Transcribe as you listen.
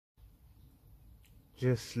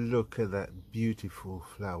Just look at that beautiful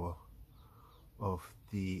flower of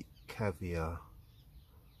the caviar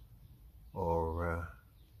or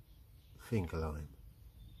finger lime.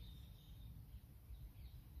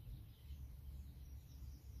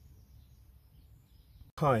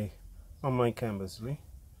 Hi, I'm Mike Ambersley,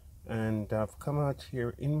 and I've come out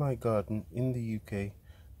here in my garden in the UK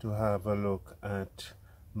to have a look at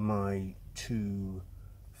my two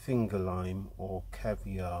finger lime or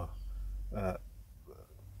caviar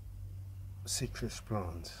citrus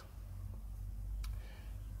plants.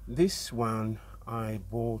 This one I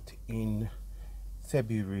bought in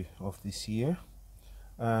February of this year,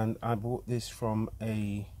 and I bought this from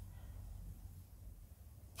a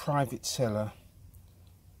private seller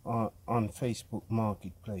on Facebook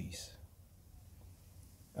Marketplace.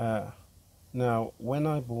 Now when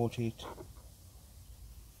I bought it,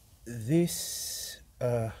 this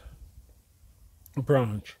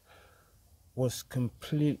branch was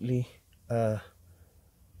completely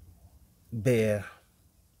bare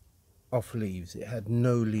of leaves. It had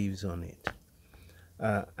no leaves on it,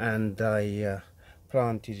 and I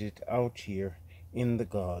planted it out here in the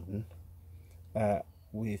garden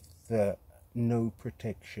with no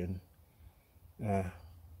protection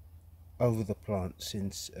over the plant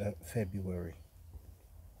since February.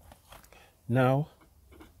 Now,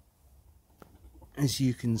 as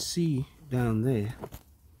you can see down there,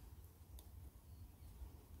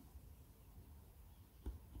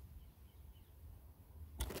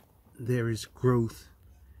 there is growth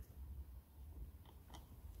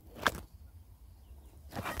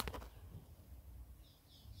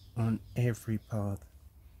on every part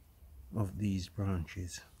of these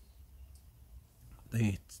branches.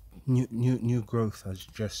 The new growth has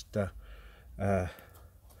just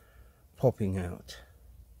popping out.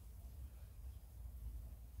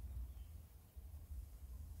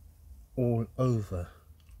 All over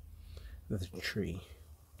the tree.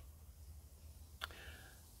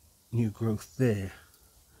 New growth there,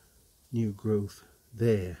 new growth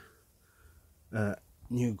there,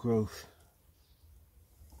 new growth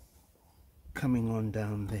coming on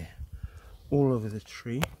down there. All over the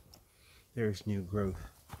tree there is new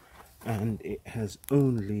growth, and it has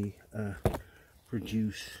only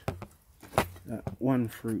produced one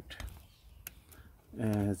fruit,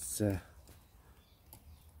 as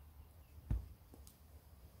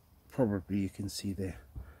probably you can see there,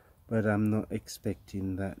 but I'm not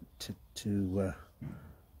expecting that to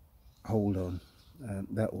hold on.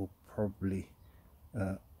 That will probably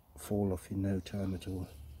fall off in no time at all.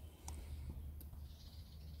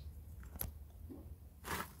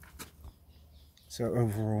 So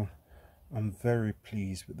overall, I'm very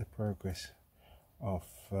pleased with the progress of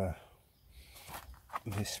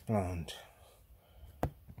this plant.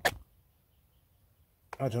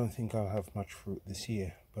 I don't think I'll have much fruit this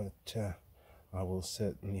year, but I will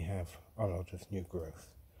certainly have a lot of new growth.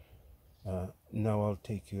 Now I'll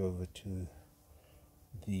take you over to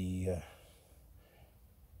the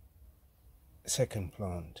second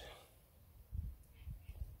plant.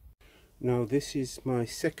 Now this is my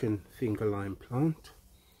second finger lime plant,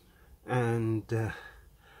 and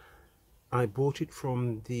I bought it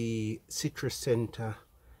from the Citrus Centre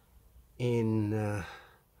in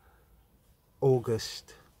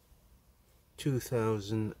August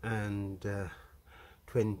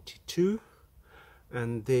 2022,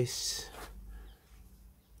 and this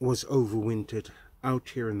was overwintered out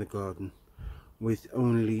here in the garden with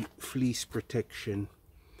only fleece protection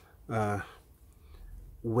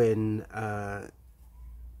when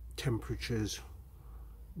temperatures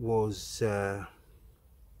was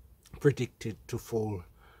predicted to fall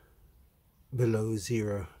below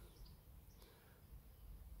zero.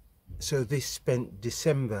 So this spent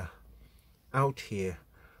December out here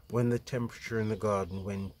when the temperature in the garden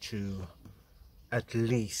went to at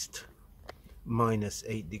least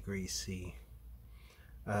 -8 degrees C.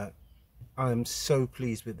 I'm so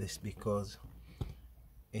pleased with this because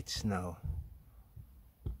it's now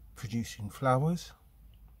producing flowers,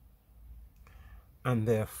 and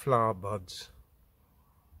there are flower buds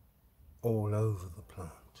all over the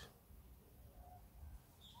plant,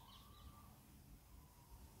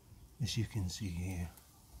 as you can see here.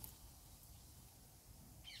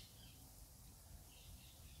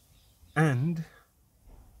 And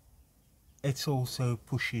it's also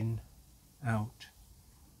pushing out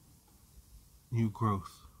new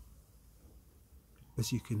growth,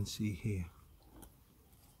 as you can see here.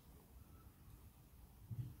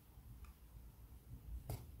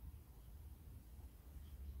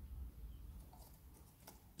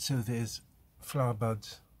 So there's flower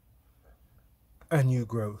buds and new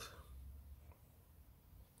growth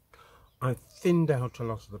I've thinned out a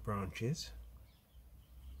lot of the branches,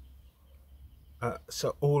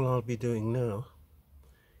 so all I'll be doing now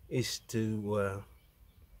is to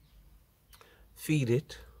feed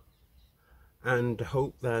it and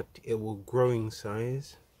hope that it will grow in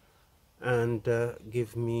size and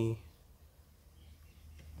give me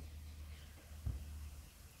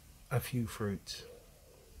a few fruits.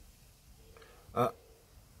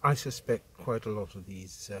 I suspect quite a lot of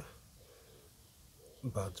these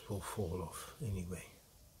buds will fall off anyway,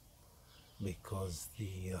 because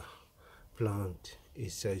the plant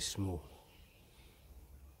is so small.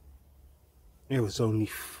 It was only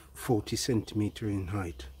 40 centimeter in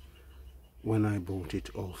height when I bought it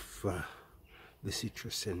off the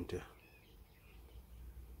citrus center.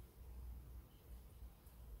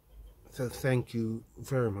 So thank you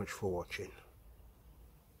very much for watching.